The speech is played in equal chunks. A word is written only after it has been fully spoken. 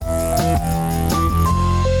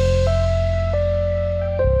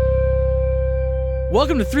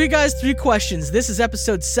Welcome to Three Guys, Three Questions. This is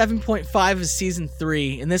episode 7.5 of season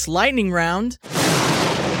 3. In this lightning round,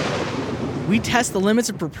 we test the limits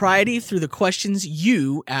of propriety through the questions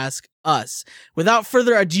you ask us. Without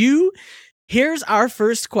further ado, here's our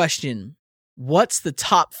first question. What's the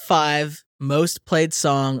top 5 most played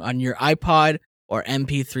song on your iPod or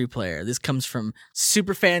MP3 player? This comes from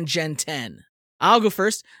Superfan Gen 10. I'll go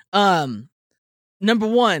first. Number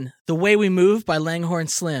 1, The Way We Move by Langhorne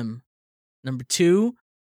Slim. Number 2,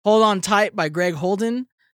 Hold On Tight by Greg Holden.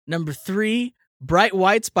 Number 3, Bright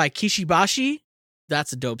Whites by Kishibashi.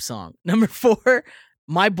 That's a dope song. Number 4,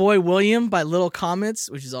 My Boy William by Little Comets,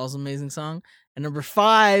 which is also an amazing song. And number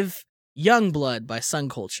 5, Young Blood by Sun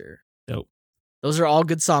Culture. Dope. Those are all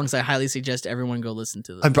good songs. I highly suggest everyone go listen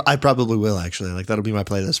to them. I probably will, actually. Like, that'll be my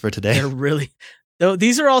playlist for today. They're really... Though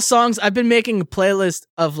these are all songs. I've been making a playlist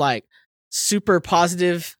of like super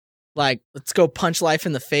positive, like let's go punch life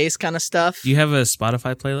in the face kind of stuff. Do you have a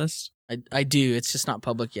Spotify playlist? I do. It's just not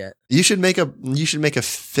public yet. You should make a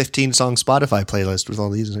 15-song Spotify playlist with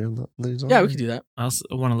all these on. Yeah, we could do that. I also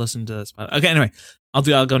want to listen to Spotify. Okay, anyway,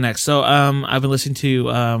 I'll go next. So I've been listening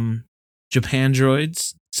to Japan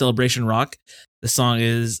Droids, Celebration Rock. The song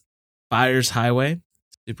is Fire's Highway.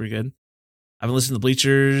 Super good. I've been listening to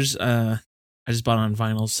Bleachers. I just bought it on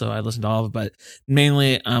vinyl, so I listened to all of it. But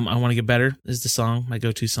mainly, I Want to Get Better is the song, my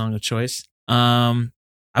go-to song of choice.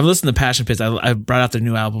 I've listened to Passion Pits. I brought out their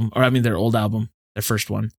new album, their old album, their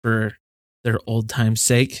first one, for their old time's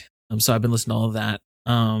sake. So I've been listening to all of that.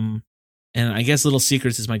 And I guess Little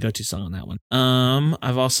Secrets is my go-to song on that one.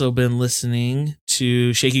 I've also been listening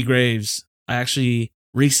to Shaky Graves. I actually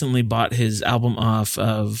recently bought his album off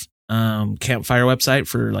of Campfire website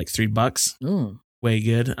for like $3. Way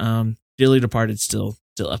good. Dearly Departed still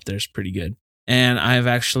up there is pretty good. And I've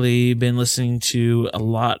actually been listening to a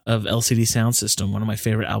lot of LCD Sound System, one of my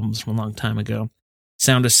favorite albums from a long time ago.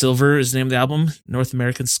 Sound of Silver is the name of the album. North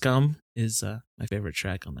American Scum is my favorite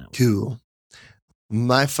track on that one. Cool.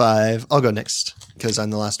 My 5, I'll go next because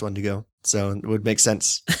I'm the last one to go. So it would make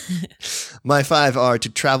sense. My 5 are To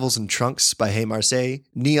Travels in Trunks by Hey Marseille,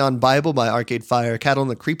 Neon Bible by Arcade Fire, Cattle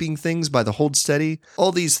and the Creeping Things by The Hold Steady,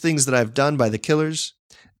 All These Things That I've Done by The Killers,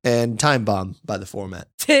 and Time Bomb by The Format.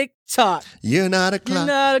 Tick tock. You're not a clock. You're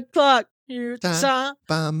not a clock. You're time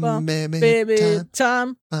bomb, baby.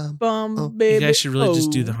 Time bomb, baby. You guys should really just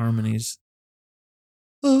do the harmonies.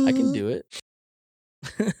 I can do it.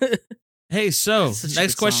 Hey, so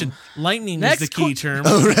next question. Lightning is the key term.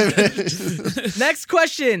 Oh, right. Next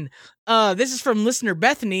question. This is from listener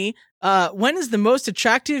Bethany. When is the most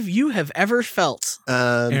attractive you have ever felt?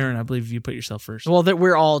 Aaron, I believe you put yourself first. Well,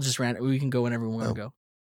 we're all just random. We can go whenever we want to go.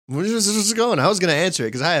 Where's this going? I was going to answer it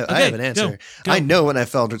because I have an answer. Go. I know when I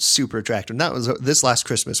felt super attractive. And that was this last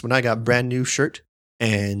Christmas when I got a brand new shirt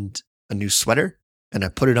and a new sweater and I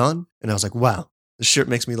put it on and I was like, wow, this shirt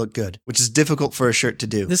makes me look good, which is difficult for a shirt to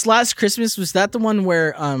do. This last Christmas, was that the one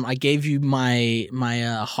where I gave you my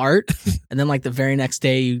heart and then like the very next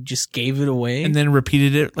day you just gave it away? And then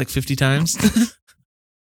repeated it like 50 times?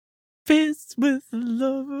 Fist with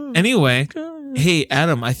love. Anyway, hey,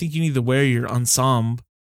 Adam, I think you need to wear your ensemble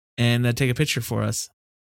and take a picture for us.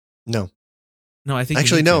 No, I think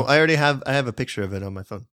actually no. I already have a picture of it on my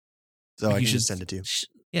phone, so I can should just send it to you.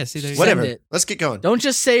 Yeah, see there. Whatever. Let's get going. Don't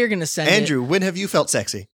just say you're gonna send it. Andrew, when have you felt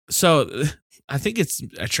sexy? So, I think it's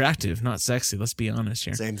attractive, not sexy. Let's be honest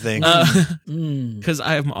here. Same thing. Because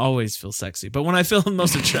I always feel sexy, but when I feel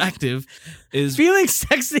most attractive is feeling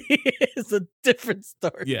sexy is a different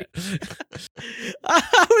story. Yeah.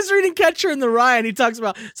 I was reading Catcher in the Rye and he talks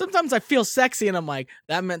about sometimes I feel sexy and I'm like,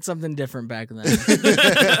 that meant something different back then.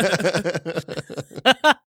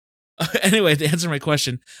 Anyway, to answer my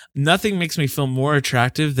question, nothing makes me feel more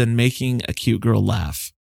attractive than making a cute girl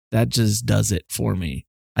laugh. That just does it for me.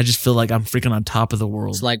 I just feel like I'm freaking on top of the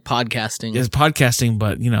world. It's like podcasting. It's podcasting,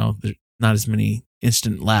 but there's not as many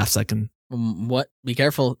instant laughs I can. What? Be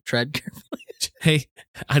careful. Tread carefully. Hey,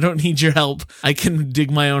 I don't need your help. I can dig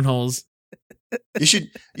my own holes. You should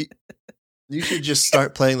just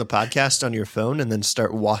start playing the podcast on your phone and then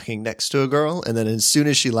start walking next to a girl. And then as soon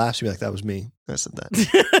as she laughs, you'll be like, that was me. I said that.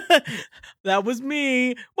 That was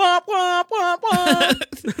me. Womp, womp, womp, womp.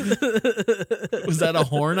 Was that a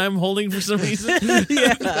horn I'm holding for some reason?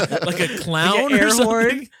 Yeah. Like a clown like an air or something?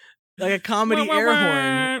 Horn, like a comedy air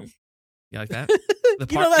horn. You like that?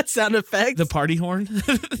 You know that sound effect? The party horn?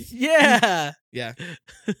 Yeah. Yeah.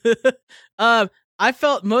 I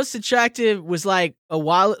felt most attractive was like a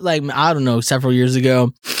while, like, I don't know, several years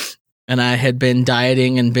ago. And I had been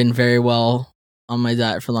dieting and been very well on my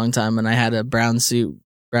diet for a long time. And I had a brown suit,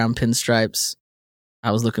 brown pinstripes.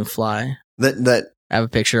 I was looking fly. That I have a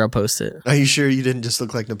picture. I'll post it. Are you sure you didn't just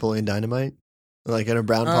look like Napoleon Dynamite? Like in a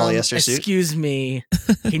brown polyester suit? Excuse me.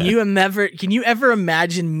 Can you ever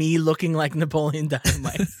imagine me looking like Napoleon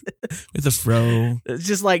Dynamite? With a fro. It's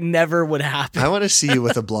just like never would happen. I want to see you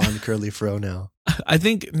with a blonde curly fro now. I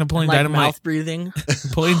think Napoleon like Dynamite, mouth breathing.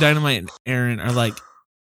 Napoleon Dynamite and Aaron are like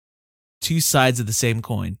two sides of the same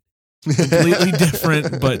coin. Completely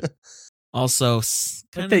different, but also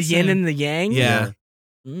Like the yin and the yang? Yeah.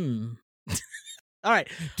 Mm. All right.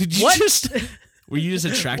 Did you were you just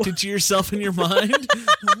attracted to yourself in your mind?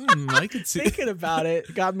 I could see. Thinking about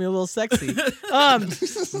it got me a little sexy.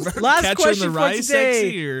 Last Last question for today.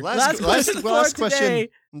 Sexy or? Last question for today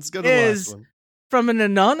Let's go to the last one. from an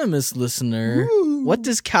anonymous listener. Woo. What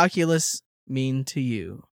does calculus mean to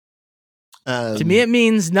you? To To me, it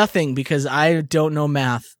means nothing because I don't know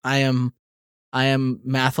math. I am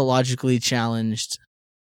mathologically challenged.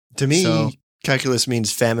 To me, So- calculus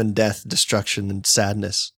means famine, death, destruction, and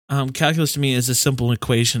sadness. Calculus to me is a simple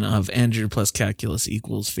equation of Andrew plus calculus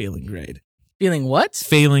equals failing grade. Feeling what?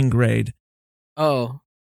 Failing grade. Oh,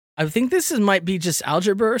 I think this might be just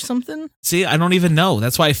algebra or something. See, I don't even know.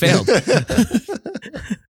 That's why I failed. You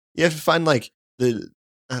have to find like the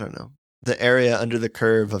area under the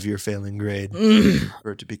curve of your failing grade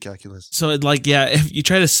for it to be calculus. So, if you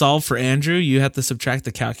try to solve for Andrew, you have to subtract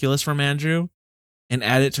the calculus from Andrew and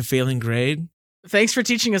add it to failing grade. Thanks for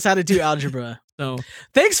teaching us how to do algebra. So,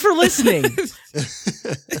 Thanks for listening.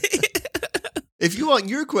 If you want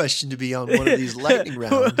your question to be on one of these lightning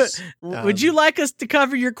rounds, Would you like us to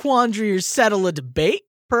cover your quandary or settle a debate?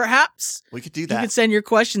 Perhaps we could do you that. can send your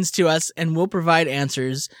questions to us, and we'll provide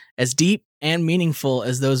answers as deep and meaningful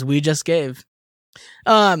as those we just gave.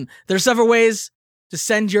 There are several ways to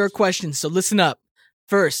send your questions, so listen up.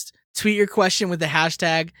 First, tweet your question with the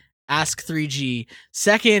hashtag Ask3G.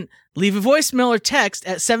 Second, leave a voicemail or text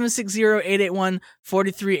at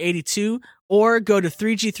 760-881-4382 or go to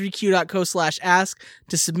 3g3q.co/ask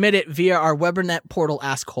to submit it via our Webernet portal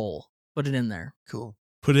Ask Hole. Put it in there. Cool.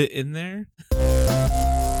 put it in there.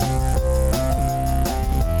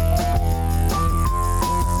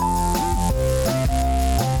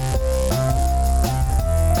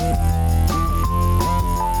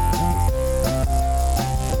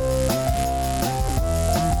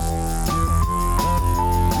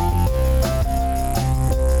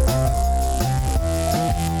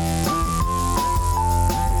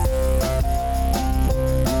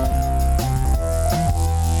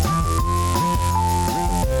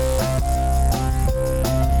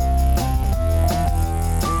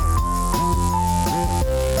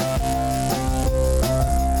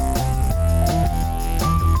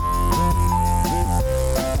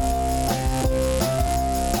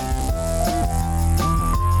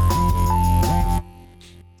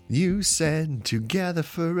 You said together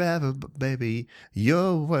forever, but baby,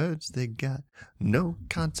 your words, they got no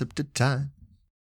concept of time.